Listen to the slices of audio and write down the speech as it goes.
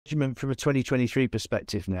measurement from a 2023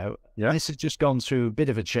 perspective now. Yeah. This has just gone through a bit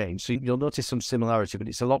of a change. So you'll notice some similarity, but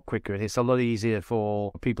it's a lot quicker and it's a lot easier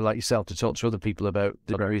for people like yourself to talk to other people about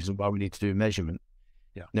the reason why we need to do measurement.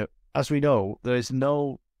 Yeah. Now, as we know, there is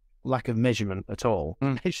no lack of measurement at all.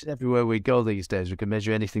 Everywhere we go these days, we can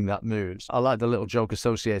measure anything that moves. I like the little joke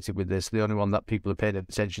associated with this. The only one that people are paying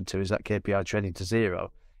attention to is that KPI trending to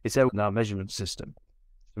zero. It's out in our measurement system.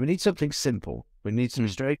 We need something simple. We need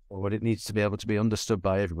something straightforward. It needs to be able to be understood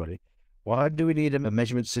by everybody. Why do we need a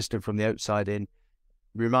measurement system from the outside in,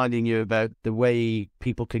 reminding you about the way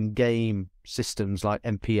people can game systems like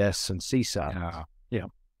MPS and CSAT? Yeah.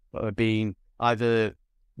 Being either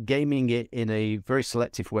gaming it in a very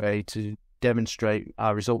selective way to demonstrate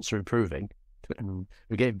our results are improving.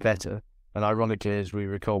 We're getting better. And ironically, as we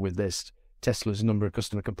recall with this, Tesla's number of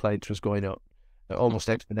customer complaints was going up almost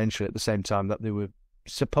exponentially at the same time that they were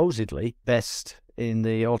supposedly best in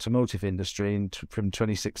the automotive industry from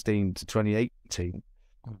 2016 to 2018.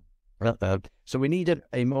 So we need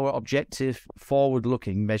a more objective,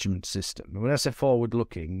 forward-looking measurement system. And when I say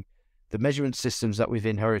forward-looking, the measurement systems that we've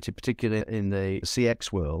inherited, particularly in the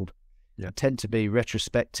CX world, tend to be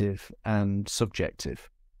retrospective and subjective.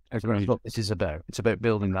 That's what this is about. It's about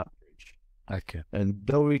building that bridge. Okay. And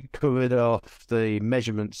though we covered off the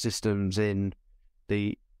measurement systems in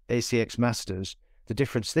the ACX Masters, the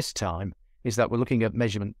difference this time is that we're looking at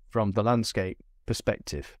measurement from the landscape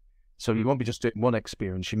perspective. So you won't be just doing one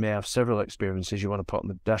experience. You may have several experiences you want to put on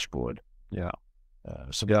the dashboard. Yeah.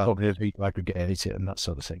 So you aggregate it and that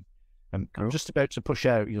sort of thing. I'm just about to push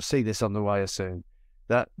out, you'll see this on the wire soon,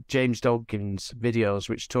 that James Dawkins videos,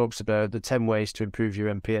 which talks about the 10 ways to improve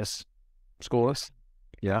your MPS scores.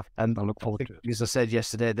 Yeah. And I look forward to it. As I said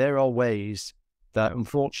yesterday, there are ways that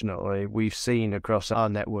unfortunately we've seen across our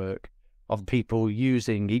network of people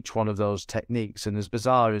using each one of those techniques. And as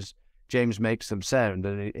bizarre as James makes them sound,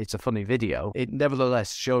 and it's a funny video, it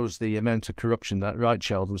nevertheless shows the amount of corruption that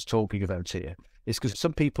Reicheld was talking about here. It's because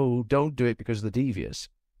some people don't do it because they're devious.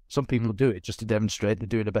 Some people do it just to demonstrate they're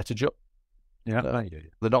doing a better job. Yeah,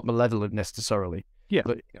 they're not malevolent necessarily. Yeah.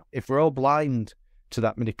 But if we're all blind to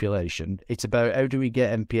that manipulation, it's about how do we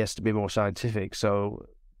get MPS to be more scientific. So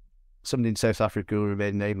somebody in South Africa who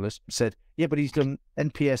remained nameless said, yeah, but he's done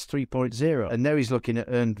NPS 3.0 and now he's looking at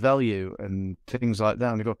earned value and things like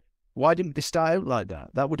that. And they go, why didn't they start out like that?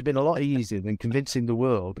 That would have been a lot easier than convincing the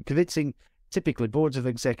world, convincing typically boards of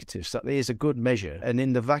executives that there is a good measure. And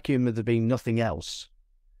in the vacuum of there being nothing else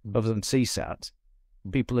other than CSAT,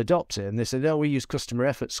 people adopt it and they say, no, we use customer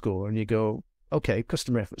effort score. And you go, okay,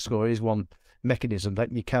 customer effort score is one mechanism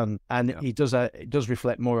that you can, and it does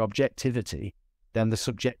reflect more objectivity than the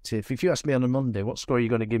subjective. If you ask me on a Monday, what score are you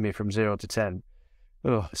going to give me from 0 to 10?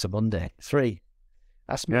 Oh, it's a Monday. 3.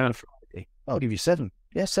 Ask me on a Friday. I'll give you 7.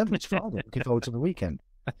 Yeah, 7, it's Friday. Looking forward to the weekend.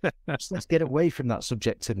 So let's get away from that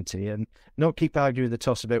subjectivity and not keep arguing the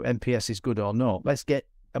toss about MPS is good or not. Let's get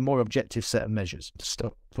a more objective set of measures.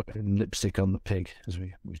 Stop putting lipstick on the pig, as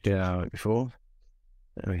we've done before.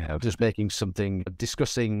 There we have. Just making something,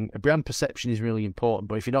 discussing brand perception is really important,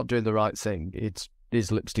 but if you're not doing the right thing, it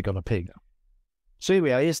is lipstick on a pig. So here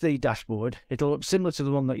we are. Here's the dashboard. It'll look similar to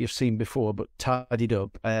the one that you've seen before, but tidied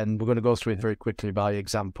up. And we're going to go through it very quickly by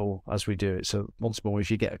example as we do it. So once more,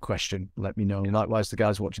 if you get a question, let me know. Likewise, the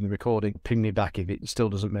guys watching the recording, ping me back if it still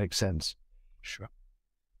doesn't make sense. Sure.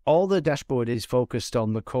 All the dashboard is focused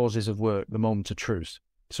on the causes of work, the moment of truth.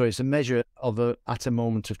 So it's a measure of at a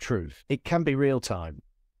moment of truth. It can be real time.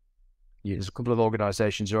 There's a couple of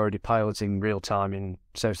organisations who are already piloting real time in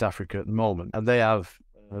South Africa at the moment, and they have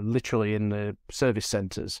literally in the service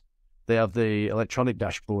centres, they have the electronic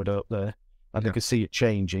dashboard up there, and they can see it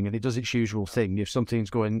changing, and it does its usual thing. If something's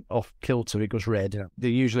going off kilter, it goes red. They're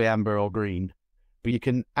usually amber or green, but you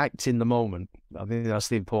can act in the moment. I think that's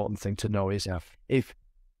the important thing to know is if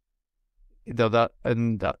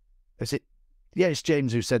it's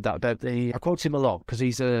James who said that about I quote him a lot because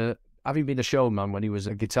he's having been a showman when he was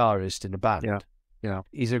a guitarist in a band.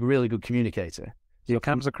 He's a really good communicator. He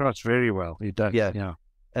comes across very well. He does.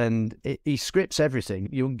 And he scripts everything.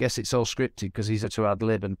 You wouldn't guess it's all scripted because he's to ad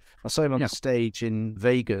lib. And I saw him on the stage in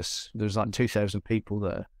Vegas. There was like 2,000 people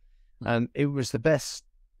there, and it was the best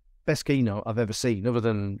keynote I've ever seen, other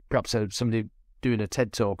than perhaps somebody doing a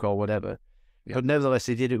TED talk or whatever. But nevertheless,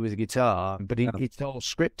 he did it with a guitar. But it's all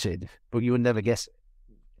scripted, but you would never guess it.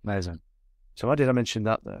 Amazing. So why did I mention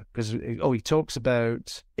that there? Because he talks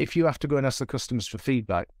about if you have to go and ask the customers for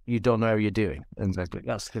feedback, you don't know how you're doing. Exactly.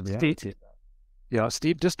 That's the reality. Yeah,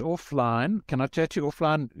 Steve, just offline. Can I chat to you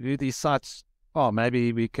offline? Who these sites are?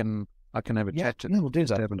 Maybe I can have a chat to them. Yeah, we'll do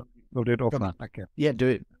that. We'll do it offline. Okay. Yeah, do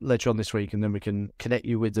it later on this week, and then we can connect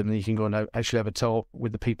you with them, and you can go and actually have a talk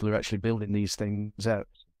with the people who are actually building these things out.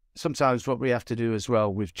 Sometimes what we have to do as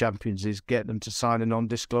well with champions is get them to sign a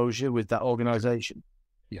non-disclosure with that organisation.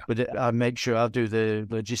 Yeah. But I make sure I'll do the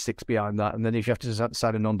logistics behind that, and then if you have to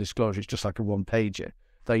sign a non-disclosure, it's just like a one-pager.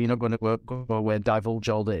 So you're not going to go away and divulge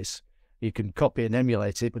all this. You can copy and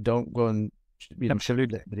emulate it, but don't go and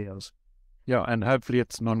Absolutely. Everybody else. Yeah, and hopefully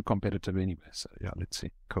it's non-competitive anyway. So yeah, let's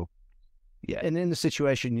see. Cool. Yeah, and in the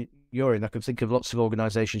situation you're in, I can think of lots of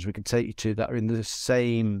organisations we can take you to that are in the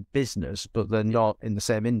same business, but they're not in the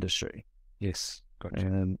same industry. Yes,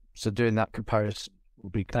 gotcha. So doing that comparison will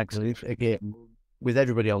be again with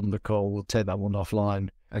everybody on the call. We'll take that one offline.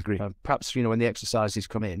 Agree. Perhaps when the exercises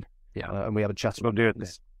come in, and we have a chat. We'll do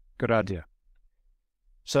it. Good idea.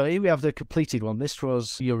 So here we have the completed one. This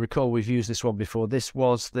was, you'll recall we've used this one before. This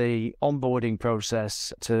was the onboarding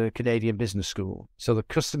process to Canadian Business School. So the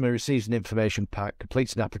customer receives an information pack,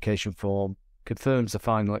 completes an application form, confirms the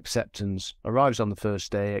final acceptance, arrives on the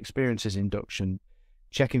first day, experiences induction,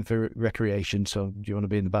 checking for recreation. So do you want to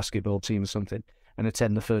be in the basketball team or something? And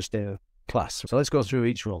attend the first day of class. So let's go through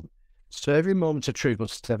each one. So every moment of truth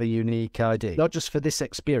must have a unique ID, not just for this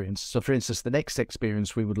experience. So for instance, the next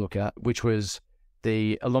experience we would look at, which was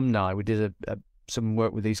the alumni. We did some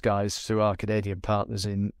work with these guys through our Canadian partners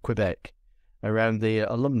in Quebec around the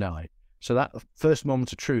alumni. So that first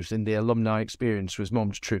moment of truth in the alumni experience was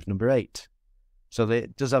moment of truth number 8. So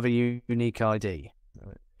it does have a unique ID.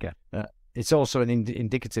 Okay. It's also an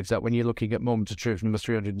indicative that when you're looking at moment of truth number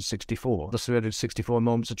 364, the 364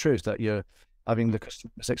 moments of truth that you're having the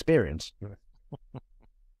customer's experience.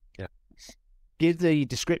 Yeah. Give the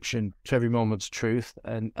description to every moment's truth.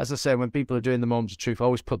 And as I say, when people are doing the moments of truth,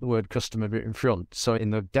 always put the word customer in front. So in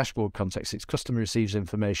the dashboard context, it's customer receives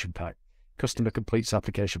information pack, customer completes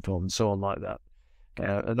application form, and so on like that.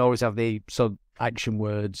 And always have the action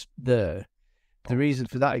words there. The reason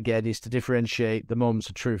for that, again, is to differentiate the moments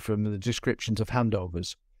of truth from the descriptions of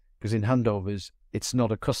handovers. Because in handovers, it's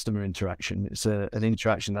not a customer interaction. It's an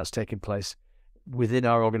interaction that's taking place within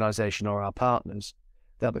our organisation or our partners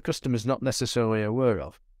that the customer's not necessarily aware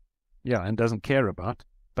of. Yeah, and doesn't care about,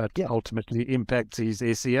 but ultimately impacts his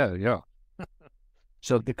SEO, yeah.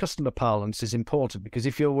 So the customer parlance is important because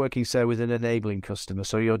if you're working, say, with an enabling customer,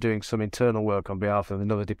 so you're doing some internal work on behalf of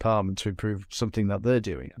another department to improve something that they're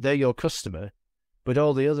doing, they're your customer, but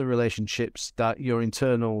all the other relationships that your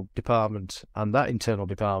internal department and that internal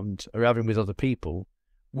department are having with other people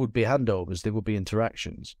would be handovers, they would be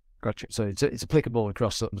interactions. Gotcha. So it's applicable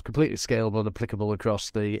across, completely scalable and applicable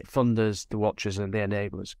across the funders, the watchers, and the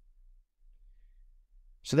enablers.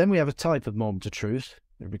 So then we have a type of moment of truth.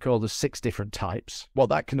 We call the 6 different types. What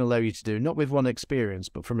that can allow you to do, not with one experience,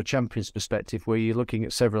 but from a champion's perspective, where you're looking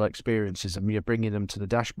at several experiences and you're bringing them to the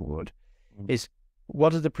dashboard, is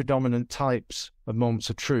what are the predominant types of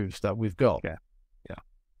moments of truth that we've got? Yeah.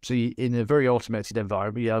 So in a very automated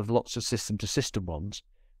environment, you have lots of system-to-system ones.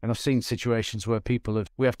 And I've seen situations where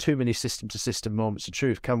we have too many system-to-system moments of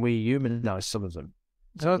truth. Can we humanize some of them?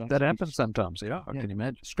 So that happens sometimes, I can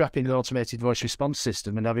imagine. Scrapping the automated voice response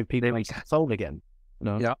system and having people answer the phone again.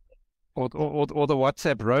 No? Yeah. Or the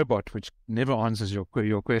WhatsApp robot, which never answers your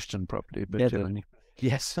question properly. But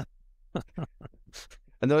yes.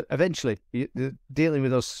 And eventually, dealing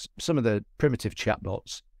with some of the primitive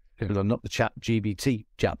chatbots, not the ChatGPT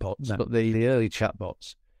chatbots, but the early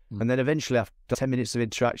chatbots. And then eventually, after 10 minutes of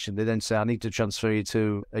interaction, they then say, I need to transfer you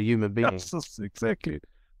to a human being. Yes, exactly.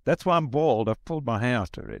 That's why I'm bald. I've pulled my hair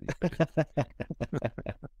out already.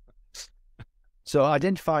 So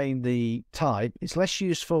identifying the type, it's less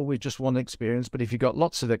useful with just one experience, but if you've got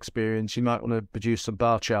lots of experience, you might want to produce some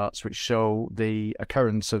bar charts which show the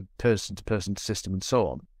occurrence of person-to-person system and so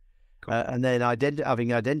on. Cool. And then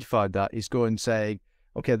having identified that is go and say,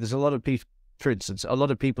 okay, there's a lot of people, for instance, a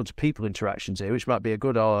lot of people-to-people interactions here, which might be a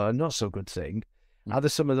good or a not-so-good thing. Are there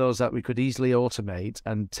some of those that we could easily automate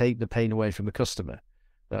and take the pain away from the customer?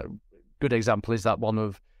 A good example is that one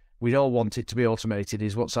of, we all want it to be automated,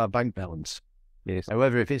 is what's our bank balance? Yes.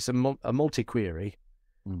 However, if it's a multi-query,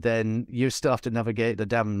 then you still have to navigate the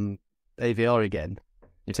damn AVR again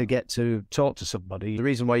to get to talk to somebody. The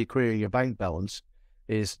reason why you're querying your bank balance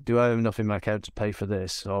is, do I have enough in my account to pay for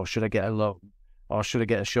this? Or should I get a loan? Or should I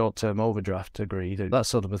get a short-term overdraft agreed? That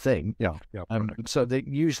sort of a thing. Yeah. So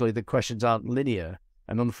usually the questions aren't linear.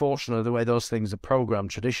 And unfortunately, the way those things are programmed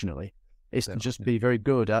traditionally is to just be very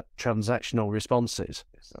good at transactional responses.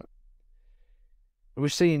 Yes.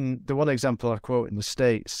 We've seen, the one example I quote in the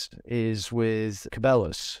States is with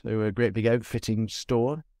Cabela's, who are a great big outfitting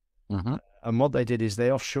store. Mm-hmm. And what they did is they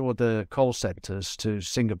offshored the call centers to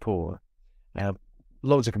Singapore.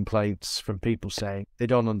 loads of complaints from people saying they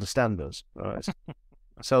don't understand us. Right?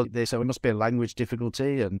 So they said it must be a language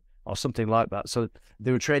difficulty or something like that. So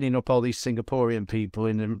they were training up all these Singaporean people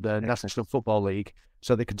in the National Football League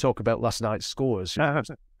so they could talk about last night's scores.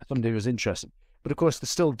 Somebody was interested. But of course, they're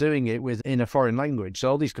still doing it in a foreign language. So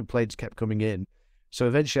all these complaints kept coming in. So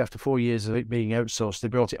eventually, after 4 years of it being outsourced, they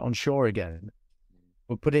brought it onshore again.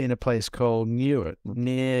 We put it in a place called Newark,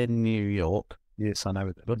 near New York. Yes, I know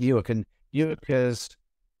it. But Newark is,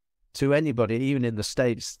 to anybody, even in the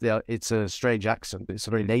States, it's a strange accent. It's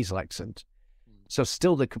a very nasal accent. So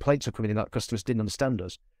still the complaints are coming in that customers didn't understand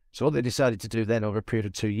us. So what they decided to do then over a period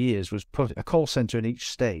of 2 years was put a call center in each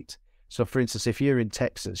state. So for instance, if you're in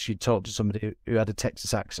Texas, you'd talk to somebody who had a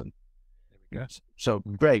Texas accent. There we go. So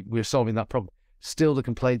great, we're solving that problem. Still the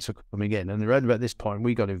complaints are coming in. And around about this point,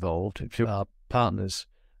 we got involved through our partners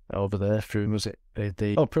over there through,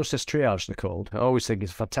 process triage they're called. I always think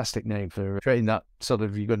it's a fantastic name for creating that sort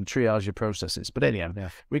of, you're going to triage your processes. But anyhow,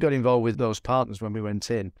 we got involved with those partners when we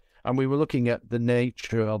went in, and we were looking at the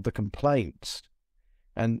nature of the complaints.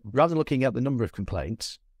 And rather than looking at the number of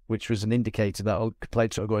complaints, which was an indicator that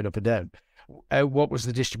complaints are going up and down, what was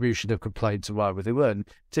the distribution of complaints and why were they weren't?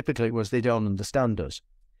 Typically it was they don't understand us.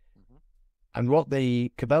 And what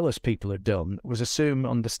the Cabela's people had done was assume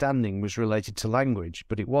understanding was related to language,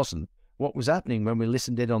 but it wasn't. What was happening when we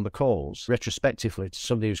listened in on the calls, retrospectively, to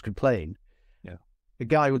somebody who's complained, the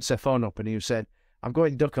guy would phone up and he said, I'm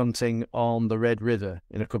going duck hunting on the Red River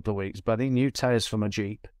in a couple of weeks, but I need new tyres for my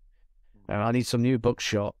Jeep. I need some new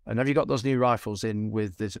buckshot. And have you got those new rifles in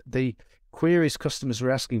with this? The queries customers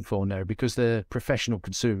were asking for now, because they're professional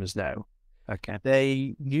consumers now. Okay.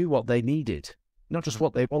 They knew what they needed. Not just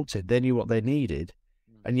what they wanted, they knew what they needed.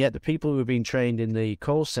 And yet the people who were being trained in the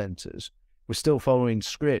call centres were still following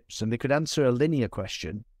scripts, and they could answer a linear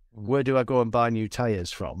question. Where do I go and buy new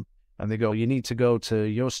tyres from? And they go, you need to go to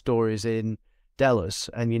your store is in Dallas,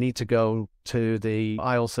 and you need to go to the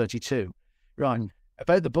aisle 32. Right.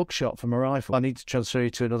 About the buckshot for my rifle, I need to transfer you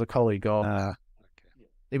to another colleague.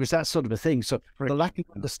 It was that sort of a thing. So the lack of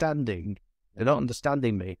understanding, they're not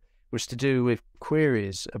understanding me, was to do with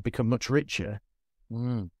queries have become much richer.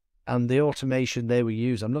 And the automation they were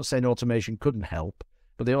using, I'm not saying automation couldn't help,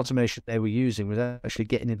 but the automation they were using was actually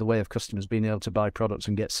getting in the way of customers being able to buy products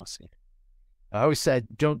and get something. I always said,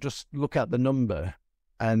 don't just look at the number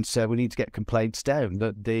and say we need to get complaints down.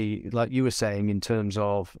 That like you were saying, in terms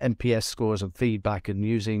of NPS scores and feedback and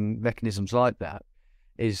using mechanisms like that,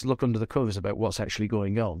 is look under the covers about what's actually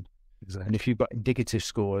going on. Exactly. And if you've got indicative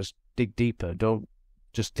scores, dig deeper. Don't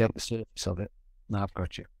just take the surface of it. No, I've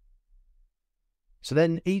got you. So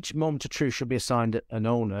then each moment of truth should be assigned an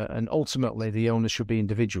owner, and ultimately the owners should be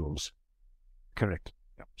individuals. Correct.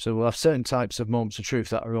 So we'll have certain types of moments of truth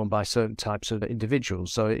that are owned by certain types of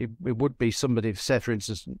individuals. So it would be somebody, say for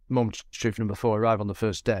instance, moment of truth number 4, arrive on the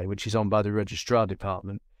first day, which is owned by the registrar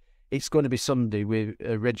department. It's going to be somebody with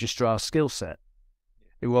a registrar skill set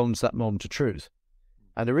who owns that moment of truth.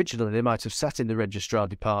 And originally they might have sat in the registrar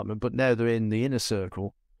department, but now they're in the inner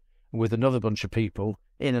circle with another bunch of people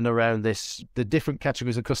in and around the different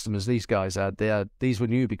categories of customers these guys had. These were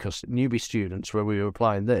newbie students where we were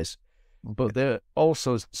applying this. But they're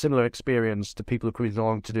also similar experience to people who come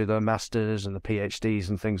along to do their masters and the PhDs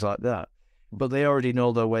and things like that. But they already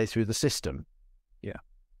know their way through the system. Yeah.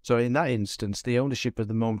 So in that instance, the ownership of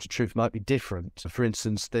the moment of truth might be different. For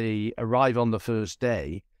instance, they arrive on the first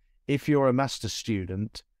day. If you're a master's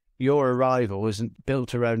student, your arrival isn't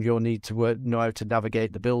built around your need to know how to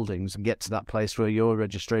navigate the buildings and get to that place where your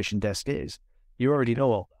registration desk is. You already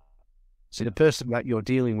know all that. So the person that you're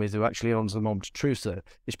dealing with who actually owns the moment of truth there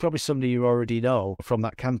is probably somebody you already know from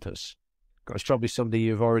that campus. It's probably somebody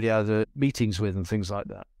you've already had meetings with and things like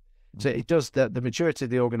that. So it does that. The maturity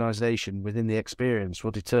of the organisation within the experience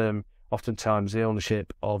will determine oftentimes the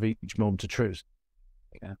ownership of each moment of truth.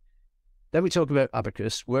 Yeah. Then we talk about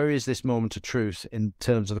Abacus. Where is this moment of truth in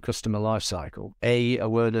terms of the customer life cycle? A,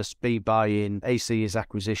 awareness. B, buy-in. AC is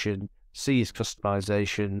acquisition. C is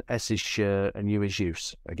customization, S is share, and U is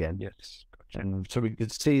use again. Yes. Gotcha. And so we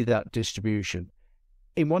could see that distribution.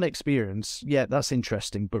 In one experience, yeah, that's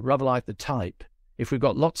interesting, but rather like the type, if we've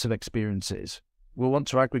got lots of experiences, we'll want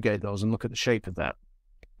to aggregate those and look at the shape of that.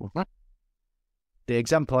 Mm-hmm. The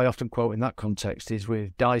example I often quote in that context is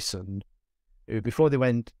with Dyson, who before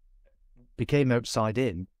they became outside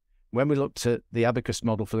in, when we looked at the Abacus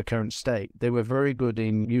model for the current state, they were very good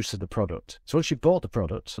in use of the product. So once you bought the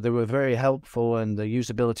product, they were very helpful in the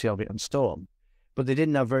usability of it and so on. But they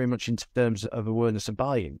didn't have very much in terms of awareness and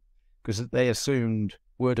buying, because they assumed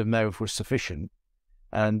word of mouth was sufficient.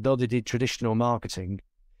 And though they did traditional marketing,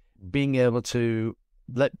 being able to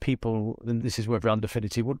let people, and this is where brand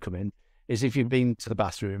affinity would come in, is if you've been to the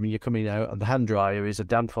bathroom and you're coming out and the hand dryer is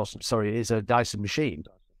a is a Dyson machine.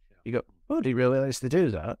 You go, oh, do you realize they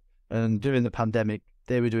do that? And during the pandemic,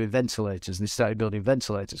 they were doing ventilators, and they started building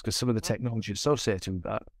ventilators because some of the technology associated with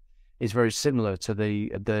that is very similar to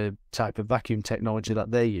the type of vacuum technology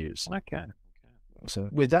that they use. Okay. So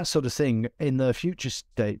with that sort of thing in the future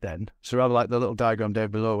state then, so rather like the little diagram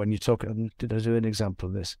down below when you talk, did I do an example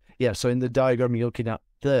of this? Yeah, so in the diagram you're looking at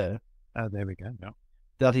there. Oh, there we go. Yeah.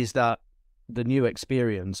 That is the new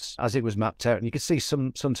experience as it was mapped out. And you can see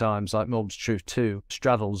sometimes like Moments of Truth 2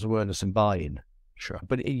 straddles awareness and buy-in. Sure.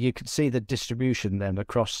 But you can see the distribution then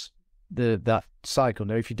across that cycle.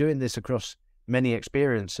 Now, if you're doing this across many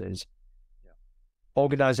experiences,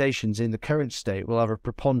 organizations in the current state will have a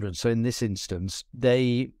preponderance. So in this instance,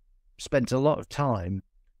 they spent a lot of time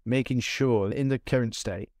making sure, in the current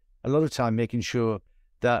state,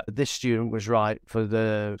 that this student was right for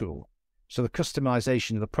the school. So the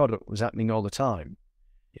customization of the product was happening all the time.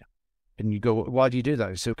 Yeah. And you go, why do you do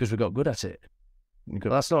that? So because we got good at it. You go,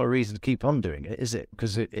 that's not a reason to keep on doing it, is it?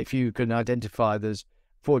 Because if you can identify there's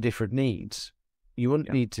 4 different needs, you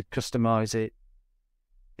wouldn't need to customize it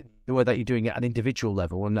the way that you're doing it at an individual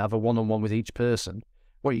level and have a one-on-one with each person.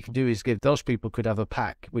 What you can do is give those people could have a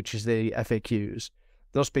pack, which is the FAQs.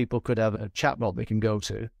 Those people could have a chatbot they can go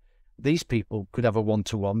to. These people could have a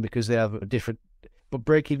one-to-one because they have a different. But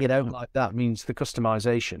breaking it out like that means the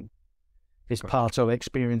customization is part of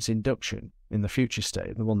experience induction in the future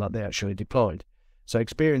state, the one that they actually deployed. So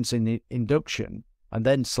experiencing the induction and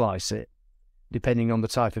then slice it, depending on the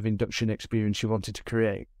type of induction experience you wanted to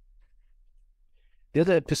create. The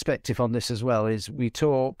other perspective on this as well is we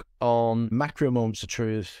talk on macro moments of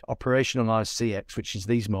truth, operationalized CX, which is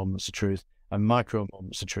these moments of truth, and micro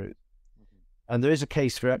moments of truth. And there is a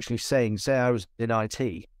case for actually saying, say I was in IT,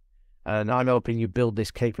 and I'm helping you build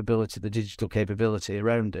this capability, the digital capability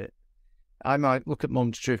around it. I might look at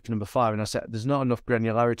moment of truth number 5 and I say, there's not enough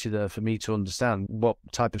granularity there for me to understand what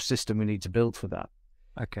type of system we need to build for that.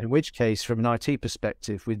 Okay. In which case, from an IT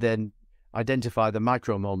perspective, we then identify the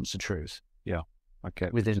micro moments of truth. Yeah. Okay.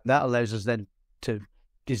 Within that allows us then to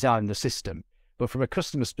design the system. But from a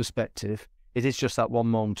customer's perspective, it is just that one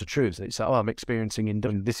moment of truth. It's like, oh, I'm experiencing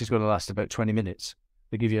induction. This is going to last about 20 minutes.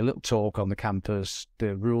 They give you a little talk on the campus,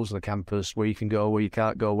 the rules of the campus, where you can go, where you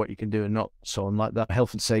can't go, what you can do and not, so on like that,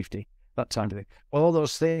 health and safety, that type of thing. Well, all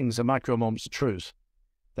those things are micro moments of truth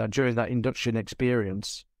that during that induction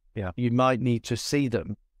experience, you might need to see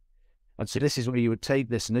them. And so this is where you would take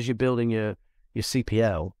this, and as you're building your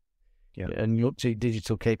CPL and you up to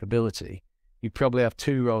digital capability, you probably have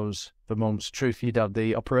 2 rows for moments of truth. You'd have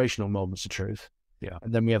the operational moments of truth,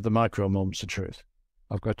 and then we have the micro moments of truth.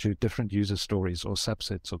 I've got 2 different user stories or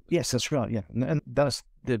subsets of. Yes, that's right. Yeah, and that's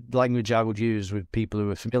the language I would use with people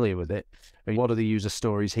who are familiar with it. What are the user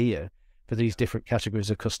stories here for these different categories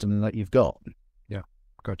of customer that you've got? Yeah,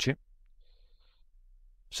 got you.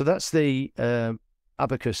 So that's the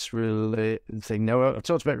Abacus thing. Now, I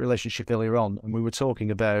talked about relationship earlier on, and we were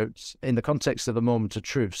talking about in the context of a moment of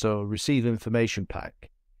truth. So receive information pack.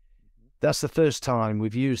 That's the first time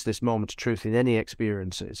we've used this moment of truth in any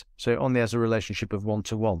experiences. So it only has a relationship of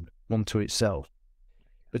one-to-one, one to itself.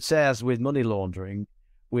 But say as with money laundering,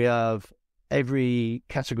 we have every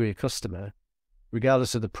category of customer,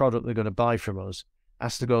 regardless of the product they're going to buy from us,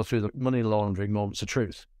 has to go through the money laundering moments of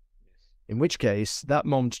truth. In which case, that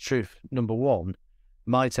moment of truth, number 1,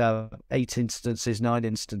 might have 8 instances, 9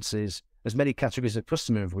 instances, as many categories of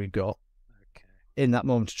customer as we've got in that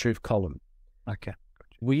moment of truth column. Okay.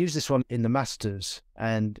 We use this one in the masters,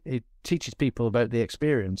 and it teaches people about the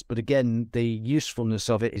experience. But again, the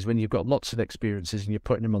usefulness of it is when you've got lots of experiences and you're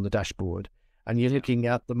putting them on the dashboard, and you're looking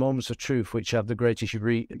at the moments of truth which have the greatest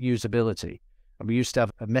reusability. And we used to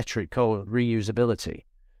have a metric called reusability.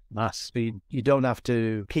 So you don't have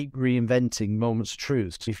to keep reinventing moments of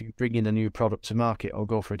truth if you bring in a new product to market or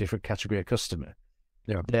go for a different category of customer.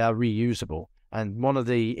 They are reusable. And one of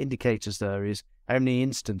the indicators there is how many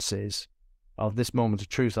instances of this moment of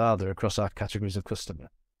truth are there across our categories of customer.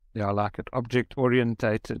 Yeah, I like it.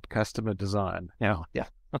 Object-orientated customer design. Yeah.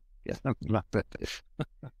 Something like that.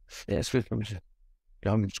 It's good.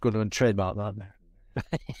 I'm just going to trademark that now.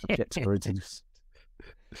 Object-oriented.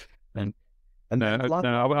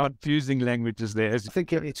 I'm fusing languages there. I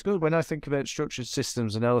think it's good when I think about structured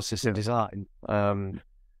systems analysis and design,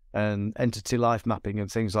 and entity life mapping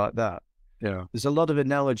and things like that. Yeah, there's a lot of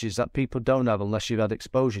analogies that people don't have unless you've had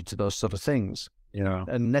exposure to those sort of things. Yeah,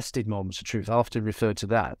 and nested moments of truth. I often refer to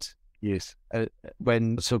that. Yes.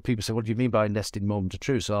 So people say, "What do you mean by nested moment of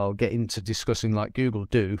truth?" So I'll get into discussing like Google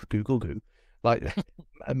do, like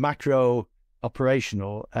a macro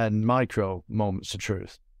operational and micro moments of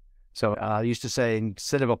truth. So I used to say,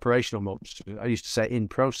 instead of operational moments, I used to say in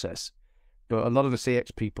process. But a lot of the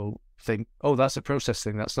CX people think, oh, that's a process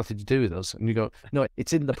thing. That's nothing to do with us. And you go, no,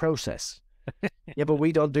 it's in the process. Yeah, but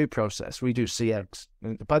we don't do process. We do CX.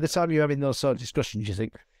 And by the time you're having those sort of discussions, you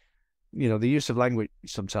think, the use of language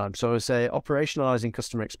sometimes. So I say operationalizing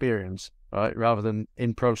customer experience, right, rather than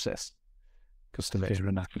in process customer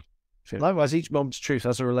experience. Likewise, each moment's truth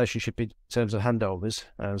has a relationship in terms of handovers.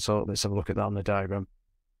 And so let's have a look at that on the diagram.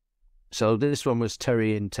 So this one was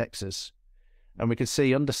Terry in Texas. And we can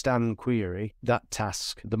see understand query, that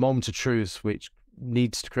task. The moment of truth which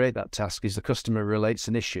needs to create that task is the customer relates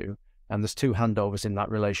an issue, and there's 2 handovers in that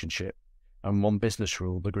relationship, and 1 business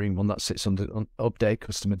rule, the green one that sits on update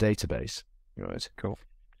customer database. Right, cool.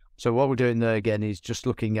 So what we're doing there again is just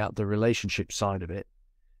looking at the relationship side of it.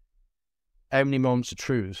 How many moments of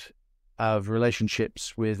truth have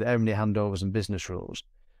relationships with how many handovers and business rules?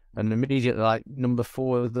 And immediately, like number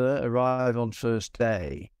 4 there, arrive on first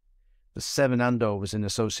day. The 7 handovers in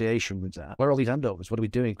association with that. Where are all these handovers? What are we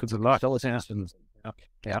doing? Because the large systems.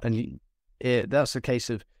 Yeah. And that's the case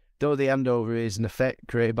of, though the handover is an effect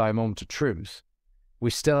created by a moment of truth, we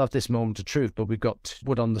still have this moment of truth, but we've got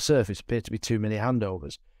what on the surface appear to be too many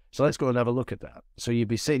handovers. So let's go and have a look at that. So you'd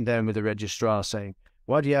be sitting down with the registrar saying,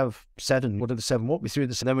 why do you have 7? What are the 7? Walk me through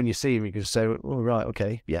this. And then when you see him, you can say, oh, right,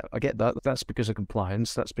 okay, yeah, I get that. That's because of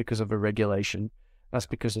compliance. That's because of a regulation. That's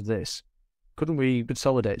because of this. Couldn't we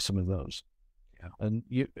consolidate some of those?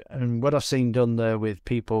 Yeah. And what I've seen done there with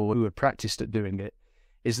people who are practiced at doing it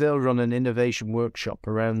is they'll run an innovation workshop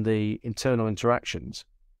around the internal interactions.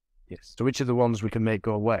 Yes. So which are the ones we can make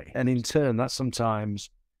go away? And in turn, that sometimes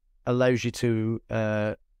allows you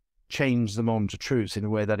to change the moment of truth in a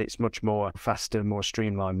way that it's much more faster, more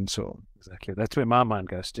streamlined and so on. Exactly. That's where my mind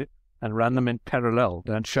goes to. And run them in parallel.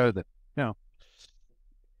 Don't show them. Yeah.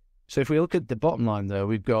 So if we look at the bottom line, though,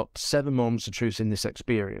 we've got 7 moments of truth in this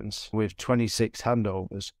experience with 26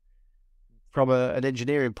 handovers. From an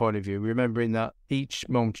engineering point of view, remembering that each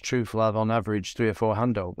moment of truth will have on average 3 or 4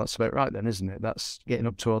 handovers. That's about right then, isn't it? That's getting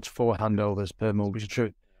up towards 4 handovers per moment of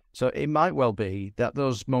truth. So it might well be that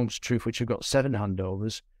those moments of truth which have got 7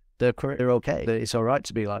 handovers, they're okay. It's all right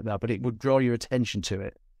to be like that, but it would draw your attention to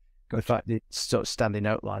it. Gotcha. The fact that it's sort of standing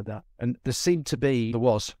out like that. And there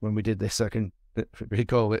was, when we did this, I can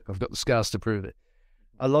recall it, I've got the scars to prove it.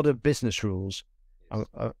 A lot of business rules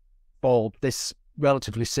for this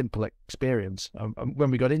relatively simple experience.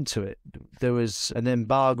 When we got into it, there was an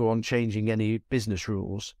embargo on changing any business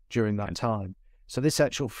rules during that time. So this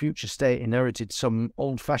actual future state inherited some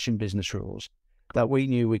old-fashioned business rules that we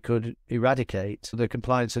knew we could eradicate. So the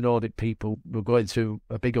compliance and audit people were going through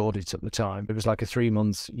a big audit at the time. It was like a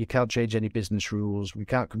 3-month, you can't change any business rules, we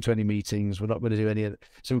can't come to any meetings, we're not going to do any of it.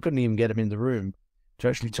 So we couldn't even get them in the room to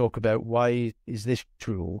actually talk about why is this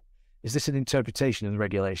rule, is this an interpretation of the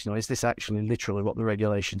regulation, or is this actually literally what the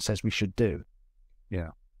regulation says we should do? Yeah.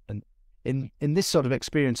 And in this sort of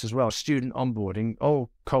experience as well, student onboarding, all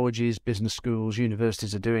colleges, business schools,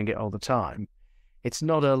 universities are doing it all the time. It's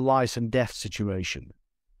not a life and death situation.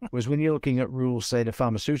 Whereas when you're looking at rules, say, in a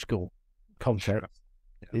pharmaceutical contract,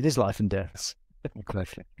 it is life and death.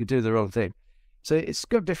 Exactly. You do the wrong thing. So it's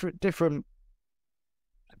got different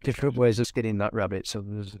ways of skinning that rabbit. So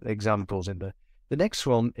there's examples in there. The next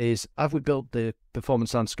one is, have we built the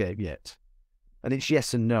performance landscape yet? And it's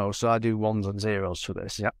yes and no. So I do 1s and 0s for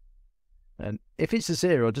this. Yeah. And if it's a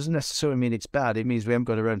 0, it doesn't necessarily mean it's bad. It means we haven't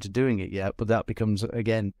got around to doing it yet. But that becomes,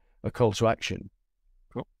 again, a call to action.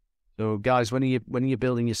 So, guys, when are you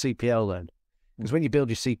building your CPL then? Because when you build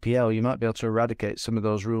your CPL, you might be able to eradicate some of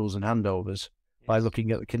those rules and handovers by looking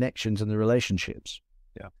at the connections and the relationships.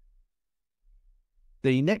 Yeah.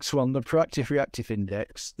 The next one, the proactive reactive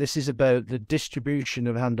index, this is about the distribution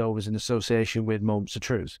of handovers in association with moments of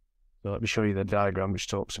truth. So let me show you the diagram which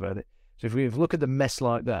talks about it. So if we look at the mess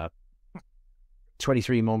like that,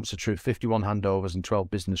 23 moments of truth, 51 handovers and 12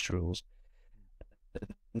 business rules.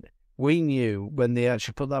 We knew when they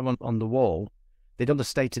actually put that one on the wall, they'd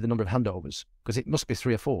understated the number of handovers because it must be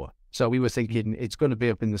 3 or 4. So we were thinking it's going to be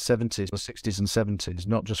up in the 70s or 60s and 70s,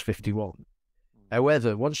 not just 51.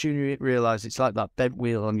 However, once you realise it's like that bent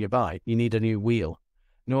wheel on your bike, you need a new wheel.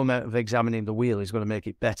 No amount of examining the wheel is going to make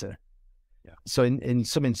it better. Yeah. So in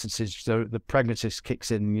some instances, the pragmatist kicks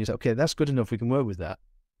in and you say, okay, that's good enough, we can work with that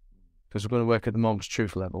because we're going to work at the moment's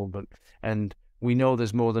truth level. And we know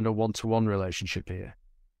there's more than a one-to-one relationship here.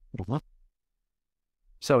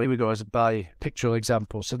 So here we go as by pictorial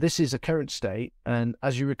example. So this is a current state, and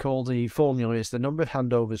as you recall, the formula is the number of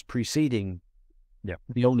handovers preceding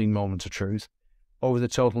the owning moment of truth over the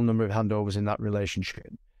total number of handovers in that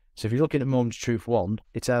relationship. So if you're looking at moments of truth 1,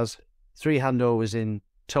 it has 3 handovers in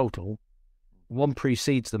total. 1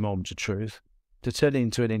 precedes the moment of truth. To turn it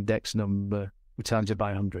into an index number, we times it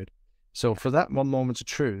by 100. So for that 1 moment of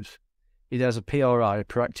truth, it has a PRI, a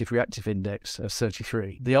proactive reactive index, of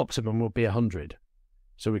 33. The optimum will be 100.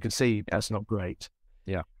 So we can see that's not great.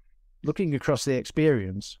 Yeah. Looking across the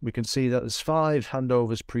experience, we can see that there's 5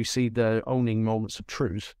 handovers precede their owning moments of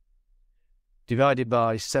truth, divided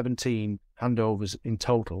by 17 handovers in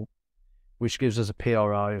total, which gives us a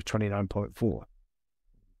PRI of 29.4.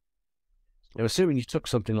 Now, assuming you took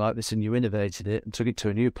something like this and you innovated it and took it to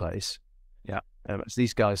a new place, as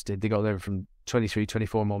these guys did, they got there from 23,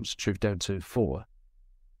 24 moments of truth down to 4.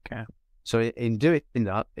 Okay. So in doing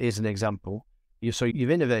that, here's an example. You've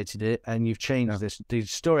innovated it and you've changed this. The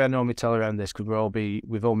story I normally tell around this, because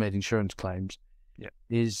we've all made insurance claims,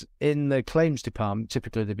 is in the claims department,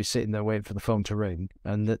 typically they'd be sitting there waiting for the phone to ring,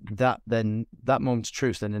 and that moment of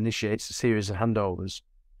truth then initiates a series of handovers.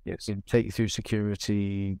 Yes. Take you through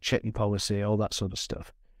security, check your policy, all that sort of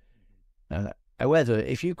stuff. However,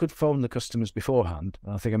 if you could phone the customers beforehand,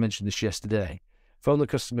 I think I mentioned this yesterday, phone the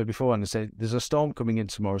customer beforehand and say, there's a storm coming in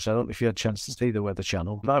tomorrow, so I don't know if you had a chance to see the Weather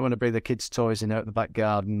Channel. You might want to bring the kids' toys in out the back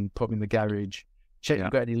garden, put them in the garage, check if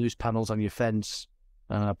you've got any loose panels on your fence,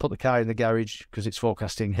 put the car in the garage because it's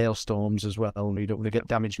forecasting hailstorms as well, and you don't want to get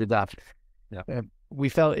damaged with that. Yeah. We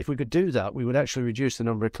felt if we could do that, we would actually reduce the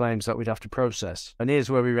number of claims that we'd have to process. And here's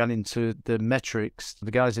where we ran into the metrics. The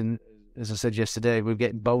guys as I said yesterday, we're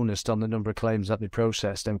getting bonused on the number of claims that they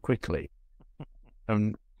processed and quickly.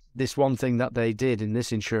 And this one thing that they did in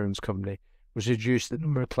this insurance company was reduce the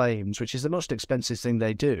number of claims, which is the most expensive thing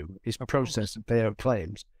they do, is process and pay out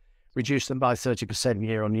claims. Reduce them by 30%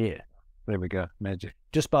 year on year. There we go. Magic.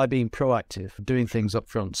 Just by being proactive, doing things up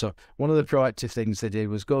front. So one of the proactive things they did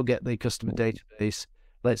was go get the customer database.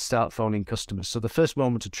 Let's start phoning customers. So the first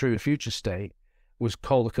moment of truth, future state, was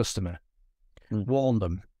call the customer, warn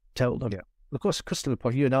them, tell them. Yeah. Of course, a customer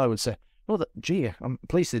point, you and I would say, well, gee, I'm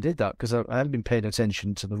pleased they did that because I haven't been paying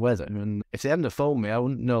attention to the weather. And if they hadn't have phoned me, I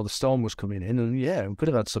wouldn't know the storm was coming in. And yeah, we could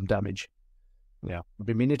have had some damage. Yeah. I've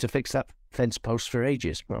been meaning to fix that fence post for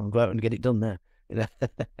ages, but I'll go out and get it done there.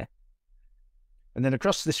 And then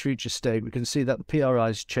across this future state, we can see that the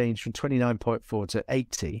PRI's changed from 29.4 to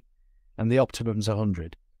 80, and the optimum's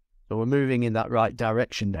 100. So we're moving in that right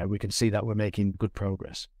direction now. We can see that we're making good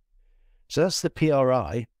progress. So that's the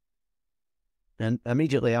PRI. And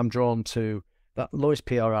immediately I'm drawn to that lowest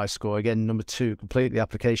PRI score, again, number 2, complete the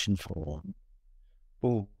application form.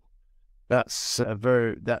 Oh, that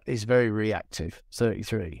is very reactive,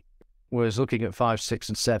 33. Whereas looking at 5, 6,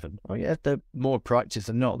 and 7, they're more proactive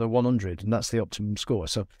than not. They're 100, and that's the optimum score.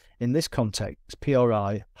 So in this context,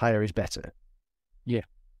 PRI, higher is better. Yeah.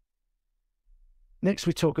 Next,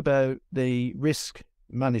 we talk about the risk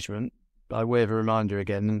management by way of a reminder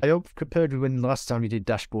again. And I hope compared with when last time you did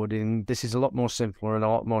dashboarding, this is a lot more simpler and a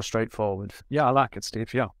lot more straightforward. Yeah, I like it,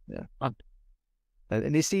 Steve. Yeah.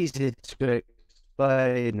 And it's easy to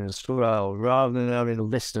explain as well, rather than having a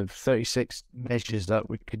list of 36 measures that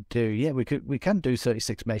we could do. Yeah, we can do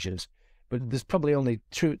 36 measures, but there's probably only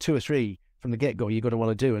two or three from the get-go you're going to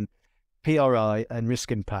want to do. And PRI and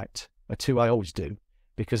risk impact are 2 I always do,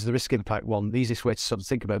 because the risk impact one, the easiest way to sort of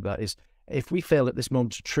think about that is, if we fail at this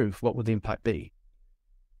moment of truth, what would the impact be?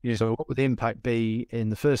 Yeah. So what would the impact be in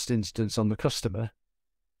the first instance on the customer?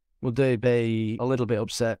 Would they be a little bit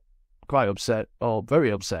upset, quite upset, or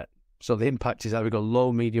very upset? So the impact is either go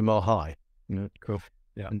low, medium, or high. Cool.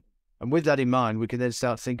 Yeah. And with that in mind, we can then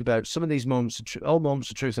start to think about some of these moments of all moments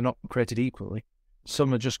of truth are not created equally.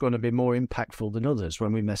 Some are just going to be more impactful than others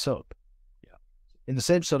when we mess up. Yeah. In the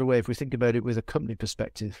same sort of way, if we think about it with a company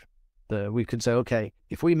perspective, we can say, okay,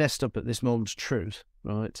 if we messed up at this moment of truth,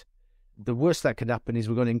 right, the worst that could happen is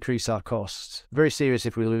we're going to increase our costs. Very serious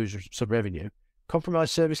if we lose some revenue.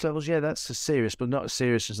 Compromised service levels, yeah, that's as serious, but not as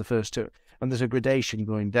serious as the first 2. And there's a gradation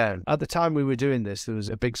going down. At the time we were doing this, there was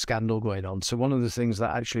a big scandal going on. So one of the things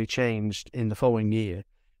that actually changed in the following year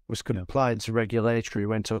was compliance and regulatory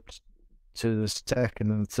went up to the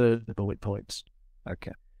second and third bullet points.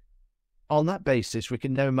 Okay. On that basis, we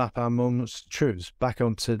can now map our moments of truth back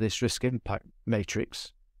onto this risk impact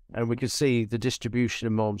matrix, and we can see the distribution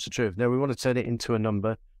of moments of truth. Now, we want to turn it into a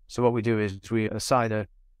number. So what we do is we assign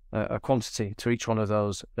a quantity to each one of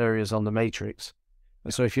those areas on the matrix.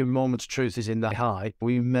 And so if your moment of truth is in that high,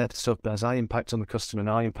 we mess up as high impact on the customer and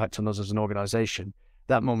high impact on us as an organization.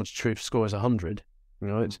 That moment of truth score is 100.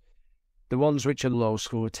 Right? The ones which are low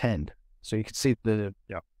score 10. So you can see the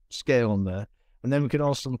scale on there. And then we can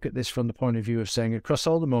also look at this from the point of view of saying, across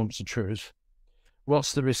all the moments of truth,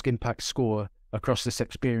 what's the risk impact score across this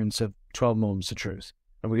experience of 12 moments of truth?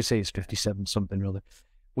 and we can say it's 57 something rather.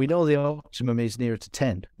 We know the optimum is nearer to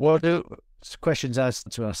 10. What do questions asked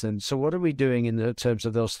to us then? So what are we doing in the terms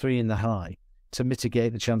of those 3 in the high to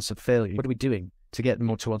mitigate the chance of failure? What are we doing to get them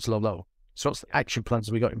more towards low? So what's the action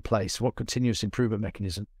plans we got in place? What continuous improvement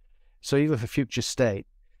mechanism? So even for future state,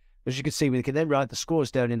 as you can see, we can then write the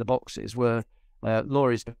scores down in the boxes where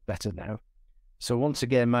Laura's better now. So once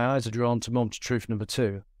again, my eyes are drawn to moment of truth number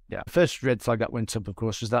 2. Yeah, the first red flag that went up, of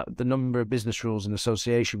course, was that the number of business rules in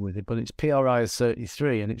association with it, but it's PRI of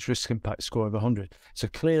 33 and its risk impact score of 100. So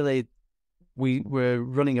clearly we were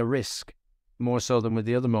running a risk more so than with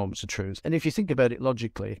the other moments of truth. And if you think about it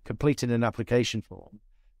logically, completing an application form,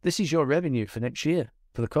 this is your revenue for next year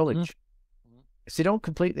for the college. If they don't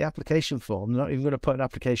complete the application form, they're not even going to put an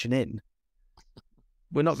application in,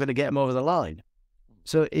 we're not going to get them over the line.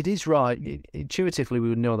 So it is right. Intuitively, we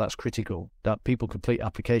would know that's critical, that people complete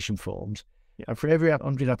application forms. Yeah. And for every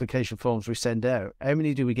 100 application forms we send out, how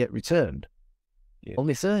many do we get returned? Yeah.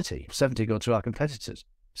 Only 30. 70 go to our competitors.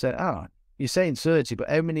 So, you're saying 30, but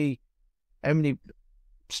how many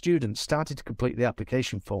students started to complete the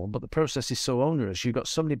application form, but the process is so onerous, you've got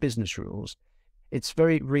so many business rules, it's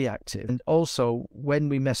very reactive. And also, when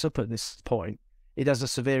we mess up at this point, it has a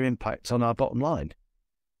severe impact on our bottom line.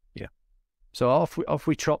 So off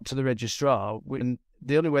we trot to the registrar.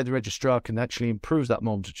 The only way the registrar can actually improve that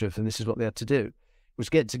moment of truth, and this is what they had to do, was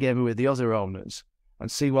get together with the other owners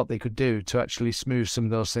and see what they could do to actually smooth some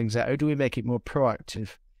of those things out. How do we make it more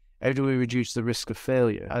proactive? How do we reduce the risk of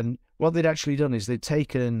failure? And what they'd actually done is they'd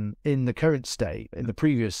taken, in the current state, in the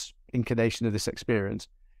previous incarnation of this experience,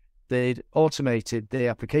 they'd automated the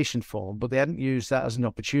application form, but they hadn't used that as an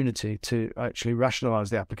opportunity to actually rationalize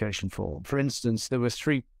the application form. For instance, there were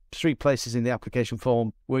three places in the application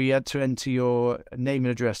form where you had to enter your name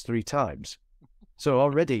and address 3 times. So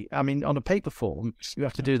already, I mean, on a paper form, you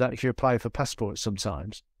have to do that if you're applying for passports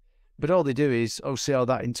sometimes. But all they do is OCR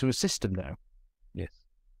that into a system now. Yes.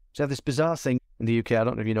 So this bizarre thing in the UK, I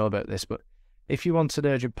don't know if you know about this, but if you want an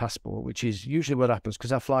urgent passport, which is usually what happens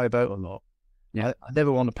because I fly about a lot, I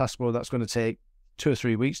never want a passport that's going to take 2 or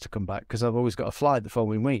 3 weeks to come back because I've always got a flight the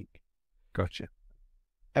following week. Gotcha.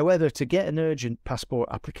 However, to get an urgent passport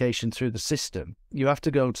application through the system, you have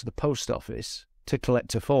to go to the post office to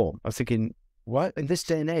collect a form. I was thinking, what? In this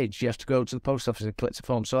day and age, you have to go to the post office and collect a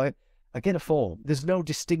form. So I get a form. There's no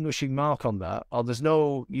distinguishing mark on that, or there's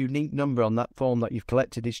no unique number on that form that you've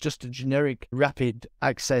collected. It's just a generic rapid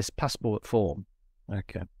access passport form.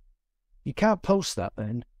 Okay. You can't post that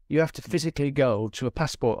then. You have to physically go to a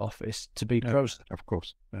passport office to be processed. Of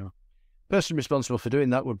course. Yeah. Person responsible for doing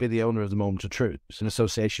that would be the owner of the moment of truth, in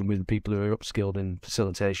association with people who are upskilled in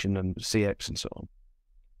facilitation and CX and so on.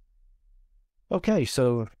 Okay,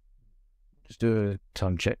 so just do a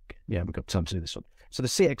time check. Yeah, we've got time to do this one. So the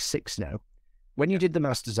CX6 now. When you did the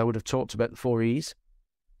Masters, I would have talked about the 4 E's.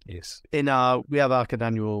 Yes. We have our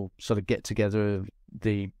annual sort of get together of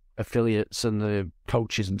the affiliates and the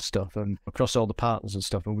coaches and stuff, and across all the partners and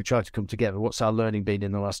stuff, and we try to come together. What's our learning been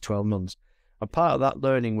in the last 12 months? And part of that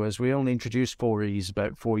learning was we only introduced 4 E's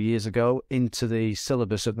about 4 years ago into the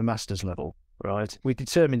syllabus at the master's level, right? We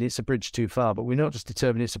determined it's a bridge too far, but we not just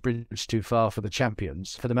determined it's a bridge too far for the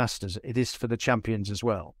champions, for the masters, it is for the champions as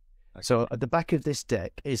well. Okay. So at the back of this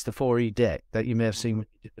deck is the 4E deck that you may have seen when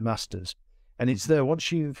you did the masters. And it's there,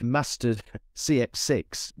 once you've mastered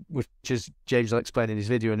CX6, which is James will explain in his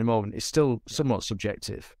video in a moment, it's still somewhat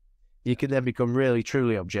subjective. You can then become really,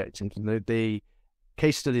 truly objective. And the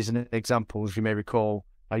case studies and examples you may recall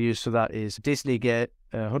I use for that is Disney get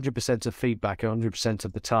 100% of feedback 100%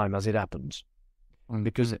 of the time as it happens.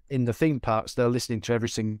 Because in the theme parks, they're listening to every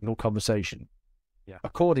single conversation. Yeah.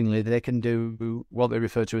 Accordingly, they can do what they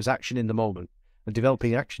refer to as action in the moment. And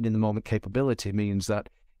developing action in the moment capability means that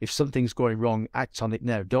if something's going wrong, act on it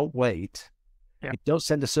now. Don't wait. Yeah. Don't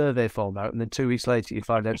send a survey form out and then 2 weeks later you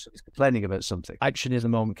find out somebody's complaining about something. Action in the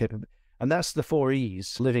moment capability. And that's the 4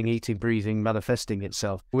 E's, living, eating, breathing, manifesting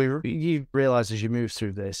itself. You realize as you move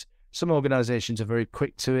through this, some organizations are very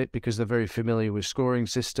quick to it because they're very familiar with scoring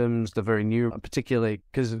systems. They're very new, particularly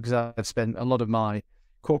because I've spent a lot of my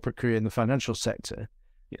corporate career in the financial sector.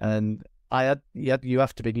 And you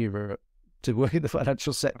have to be new to work in the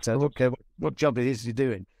financial sector. Okay, what job it is you're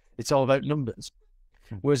doing. It's all about numbers.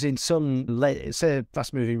 Whereas in some, say,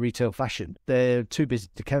 fast-moving retail fashion, they're too busy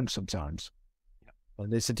to count sometimes.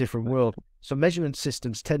 And it's a different world. So measurement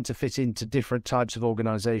systems tend to fit into different types of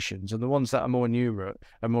organizations, and the ones that are more newer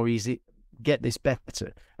are more easy, get this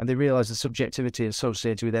better. And they realize the subjectivity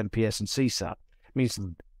associated with MPS and CSAT means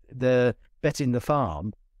they're betting the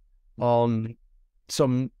farm on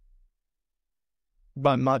some,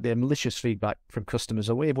 might be a malicious feedback from customers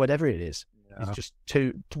or whatever it is. It's just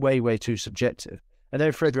way too subjective. And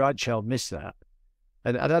then Fred Reichheld missed that.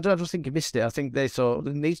 And I don't think he missed it. I think they thought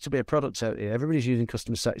there needs to be a product out here. Everybody's using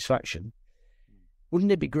customer satisfaction.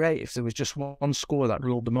 Wouldn't it be great if there was just one score that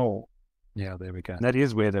ruled them all? Yeah, there we go. That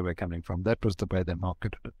is where they were coming from. That was the way they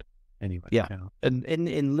marketed it. Anyway. Yeah. And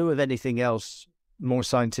in lieu of anything else more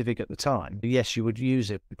scientific at the time, yes, you would use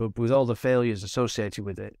it, but with all the failures associated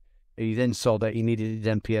with it, you then saw that you needed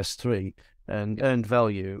NPS 3, and earned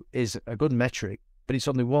value is a good metric, but it's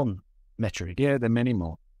only one metric. Yeah, there are many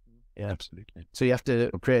more. Yeah, absolutely. So you have to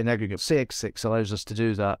create an aggregate. CX6 allows us to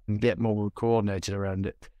do that and get more coordinated around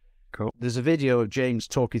it. Cool. There's a video of James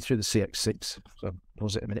talking through the CX6. So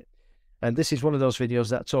pause it a minute. And this is one of those videos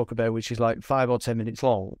that I talk about, which is like 5 or 10 minutes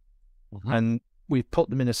long. Mm-hmm. And we put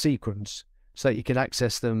them in a sequence so that you can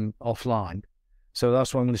access them offline. So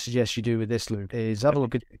that's what I'm going to suggest you do with this, Luke, is have a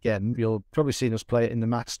look at it again. You'll probably see us play it in the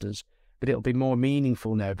Masters, but it'll be more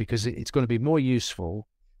meaningful now because it's going to be more useful.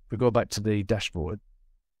 If we go back to the dashboard,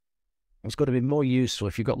 it's going to be more useful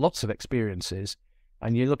if you've got lots of experiences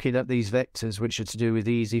and you're looking at these vectors, which are to do with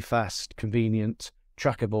easy, fast, convenient,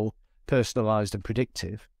 trackable, personalized, and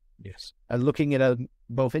predictive. Yes. And looking at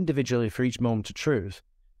both individually for each moment of truth,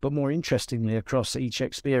 but more interestingly across each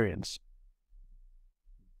experience.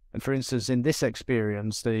 And for instance, in this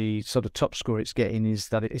experience, the sort of top score it's getting is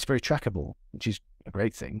that it's very trackable, which is a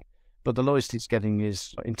great thing. But the lowest it's getting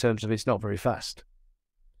is in terms of it's not very fast.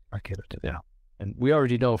 I get it, yeah. And we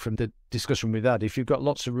already know from the discussion we've had, if you've got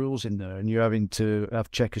lots of rules in there and you're having to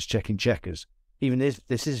have checkers checking checkers, even if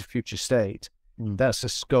this is a future state, that's a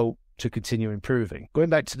scope to continue improving. Going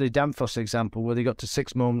back to the Danfoss example where they got to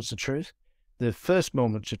 6 moments of truth, the first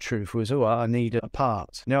moment of truth was, I need a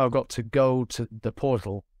part. Now I've got to go to the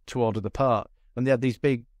portal to order the part. And they had these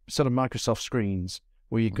big sort of Microsoft screens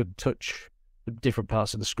where you could touch the different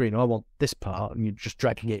parts of the screen. I want this part, and you're just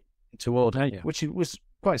dragging it to order, which was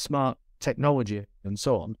quite smart technology and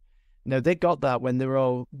so on. Now they got that when they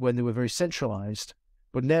were very centralized,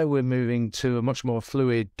 but now we're moving to a much more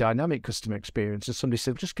fluid, dynamic customer experience. And somebody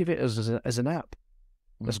said, just give it as an app.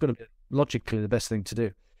 That's going to be logically the best thing to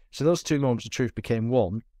do. So those 2 moments of truth became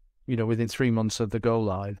one, within 3 months of the go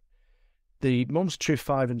live. The moments of truth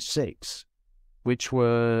 5 and 6, which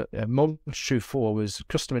were moments of truth 4 was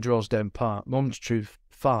customer draws down part, moments of truth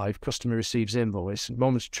 5, customer receives invoice, and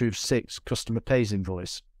moments of truth 6, customer pays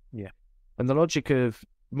invoice. Yeah. And the logic of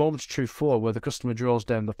moments of truth 4 where the customer draws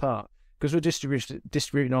down the part, because we're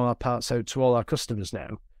distributing all our parts out to all our customers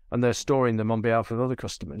now, and they're storing them on behalf of other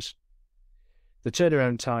customers. The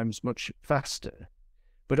turnaround time's much faster,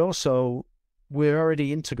 but also we're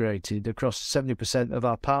already integrated across 70% of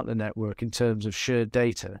our partner network in terms of shared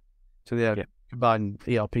data. So they have combined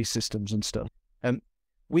ERP systems and stuff. And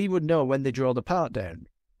we would know when they draw the part down,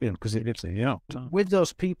 because with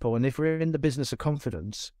those people, and if we're in the business of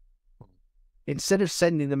confidence, instead of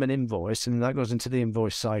sending them an invoice, and that goes into the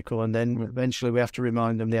invoice cycle, and then eventually we have to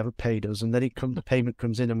remind them they haven't paid us, and then the payment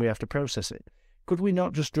comes in and we have to process it. Could we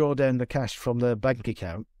not just draw down the cash from the bank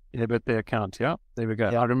account? Yeah, but the account, there we go.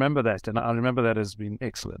 Yeah. I remember that, and I remember that as being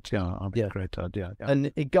excellent. Great idea. Yeah.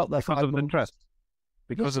 And it got that because of the trust.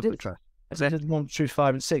 Because of the trust. Exactly. 1 through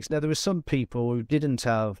 5 and 6. Now, there were some people who didn't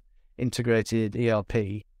have integrated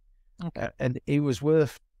ERP, and it was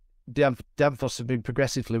worth Danfoss have been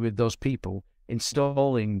progressively with those people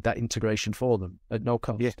installing that integration for them at no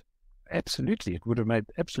cost. Yeah, absolutely. It would have made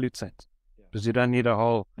absolute sense because you don't need a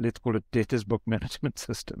whole, let's call it, debtors book management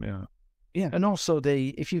system. Yeah, and also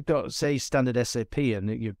if you've got, say, standard SAP and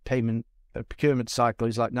your procurement cycle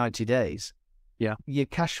is like 90 days, your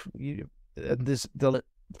cash, there's the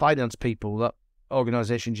finance people that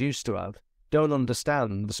organizations used to have don't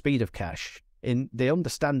understand the speed of cash. They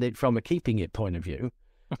understand it from a keeping it point of view,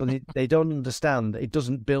 but they don't understand it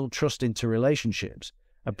doesn't build trust into relationships,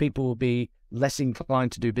 and people will be less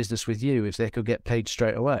inclined to do business with you if they could get paid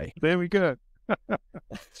straight away. There we go.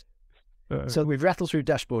 So we've rattled through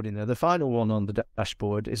dashboarding there. The final one on the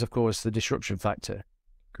dashboard is, of course, the disruption factor.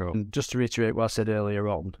 Cool. And just to reiterate what I said earlier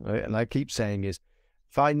on, right, and I keep saying is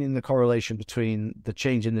finding the correlation between the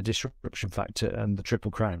change in the disruption factor and the triple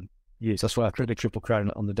crown. Yes. That's why I put the triple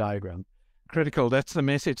crown on the diagram. Critical. That's the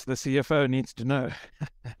message the CFO needs to know.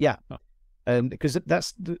 Yeah. Because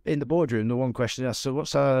that's in the boardroom, the one question asked, so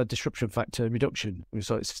what's our disruption factor reduction?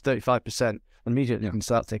 So it's 35%. Immediately you can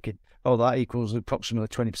start thinking, that equals approximately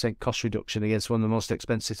 20% cost reduction against one of the most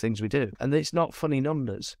expensive things we do. And it's not funny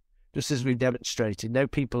numbers. Just as we've demonstrated, now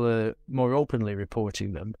people are more openly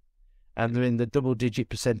reporting them, and they're in the double-digit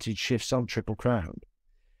percentage shifts on Triple Crown.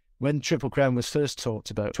 When Triple Crown was first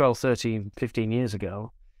talked about 12, 13, 15 years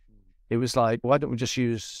ago, it was like, why don't we just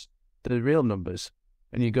use the real numbers?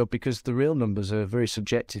 And you go, because the real numbers are very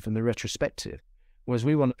subjective and they're retrospective. Whereas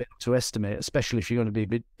we want to be able to estimate, especially if you're going to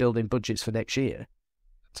be building budgets for next year.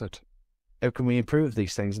 That's it. How can we improve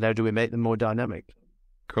these things? And how do we make them more dynamic?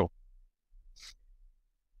 Cool.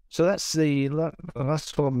 So that's the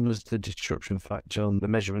last one was the disruption factor on the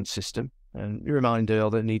measurement system. And a reminder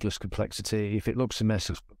of the needless complexity. If it looks a mess,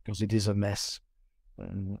 it's because it is a mess.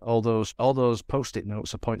 And all those post-it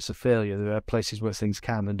notes are points of failure. There are places where things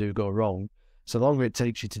can and do go wrong. So the longer it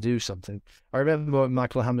takes you to do something. I remember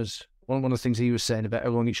Michael Hammer's, one of the things he was saying about how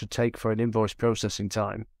long it should take for an invoice processing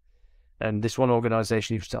time. And this one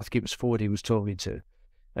organisation, I think it was Ford he was talking to,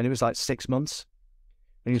 and it was like 6 months.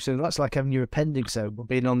 And you said, that's like having your appendix out, but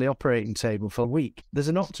being on the operating table for a week. There's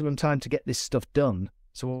an optimum time to get this stuff done.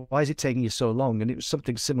 So why is it taking you so long? And it was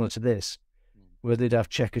something similar to this, where they'd have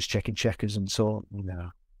checkers checking checkers and so on.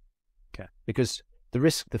 No. Okay. Because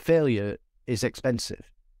the failure is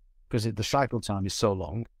expensive. Because the cycle time is so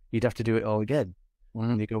long, you'd have to do it all again.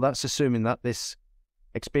 And you go, that's assuming that this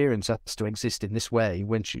experience has to exist in this way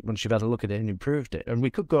once you've had a look at it and improved it. And we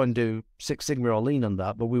could go and do Six Sigma or Lean on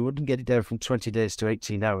that, but we wouldn't get it down from 20 days to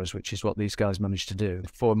 18 hours, which is what these guys managed to do.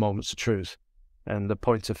 4 moments of truth. And the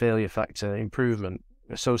point of failure factor improvement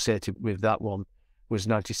associated with that one was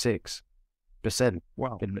 96%.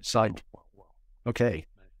 Wow. In side. Okay.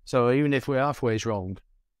 So even if we're halfway wrong,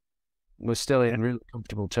 we're still in really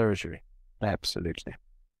comfortable territory. Absolutely.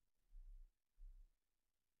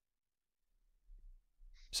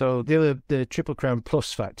 So the Triple Crown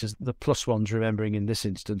Plus factors, the plus ones remembering in this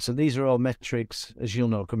instance, and these are all metrics, as you'll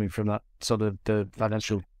know, coming from that sort of the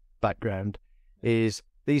financial background, is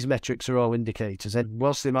these metrics are all indicators. And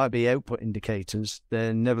whilst they might be output indicators,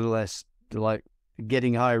 they're nevertheless like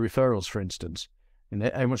getting higher referrals, for instance, and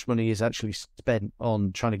how much money is actually spent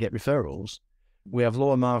on trying to get referrals. We have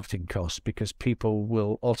lower marketing costs because people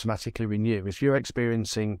will automatically renew. If you're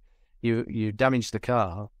experiencing, you damage the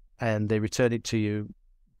car and they return it to you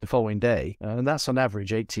the following day, and that's on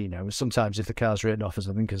average 18 hours. Sometimes if the car's written off, as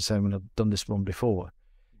I think as someone have done this one before,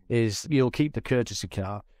 is you'll keep the courtesy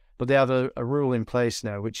car, but they have a rule in place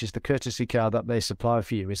now, which is the courtesy car that they supply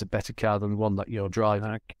for you is a better car than the one that you're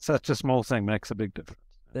driving. Such a small thing makes a big difference.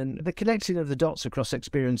 Then the connecting of the dots across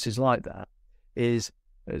experiences like that is,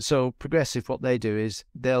 so Progressive, what they do is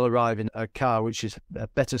they'll arrive in a car which is a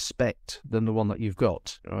better spec than the one that you've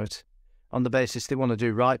got, right? On the basis they want to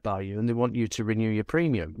do right by you and they want you to renew your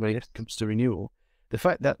premium when it comes to renewal. The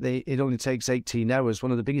fact that it only takes 18 hours,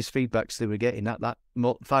 one of the biggest feedbacks they were getting at that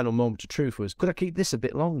final moment of truth was, could I keep this a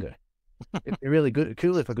bit longer? It'd be really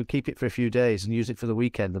cool if I could keep it for a few days and use it for the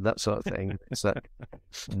weekend and that sort of thing. It's that,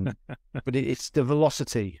 but it's the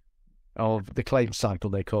velocity of the claim cycle,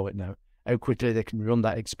 they call it now, how quickly they can run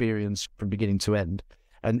that experience from beginning to end.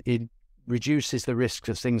 And it reduces the risk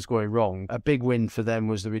of things going wrong. A big win for them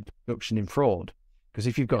was the reduction in fraud. Because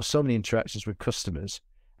if you've got so many interactions with customers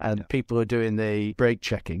and people are doing the brake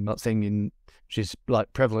checking, that thing which is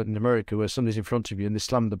like prevalent in America where somebody's in front of you and they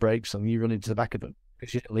slam the brakes and you run into the back of them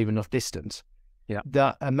because you don't leave enough distance. Yeah,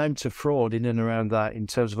 that amount of fraud in and around that in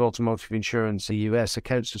terms of automotive insurance in the US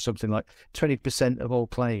accounts for something like 20% of all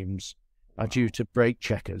claims are due to brake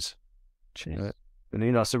checkers. And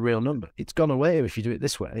that's a real number. It's gone away if you do it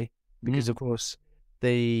this way. Because, of course,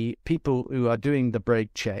 the people who are doing the brake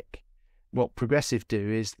check, what Progressive do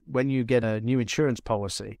is when you get a new insurance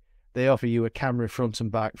policy, they offer you a camera front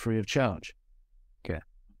and back free of charge. Okay.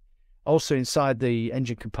 Also, inside the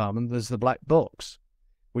engine compartment, there's the black box,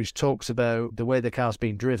 which talks about the way the car's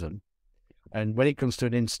being driven. And when it comes to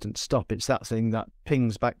an instant stop, it's that thing that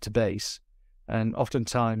pings back to base. And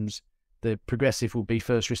oftentimes, the Progressive will be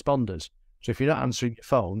first responders. So if you're not answering your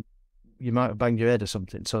phone, you might have banged your head or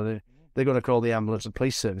something. So they're going to call the ambulance and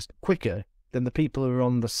police service quicker than the people who are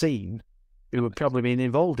on the scene who have probably been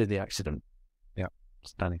involved in the accident. Yeah,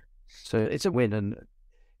 stunning. So it's a win.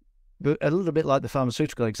 But a little bit like the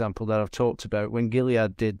pharmaceutical example that I've talked about, when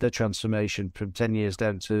Gilead did the transformation from 10 years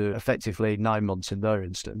down to effectively 9 months in their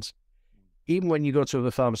instance, even when you go to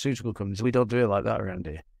other pharmaceutical companies, we don't do it like that around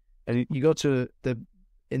here. And you go to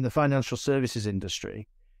in the financial services industry,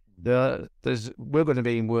 we're going to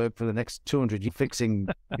be in work for the next 200 years fixing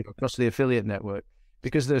across the affiliate network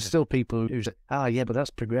because there's still people who say, yeah, but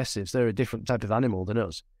that's Progressives. They're a different type of animal than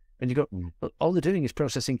us. And you go, well, all they're doing is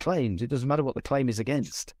processing claims. It doesn't matter what the claim is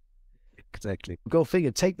against. Exactly. Go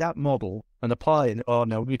figure, take that model and apply it. Oh,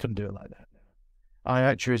 no, we couldn't do it like that. Our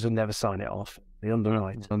actuaries will never sign it off. They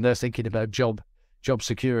underwrite. And they're thinking about job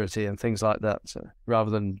security and things like that,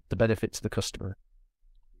 rather than the benefit to the customer.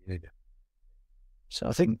 Yeah. So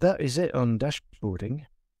I think that is it on dashboarding.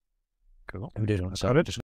 Cool. We did on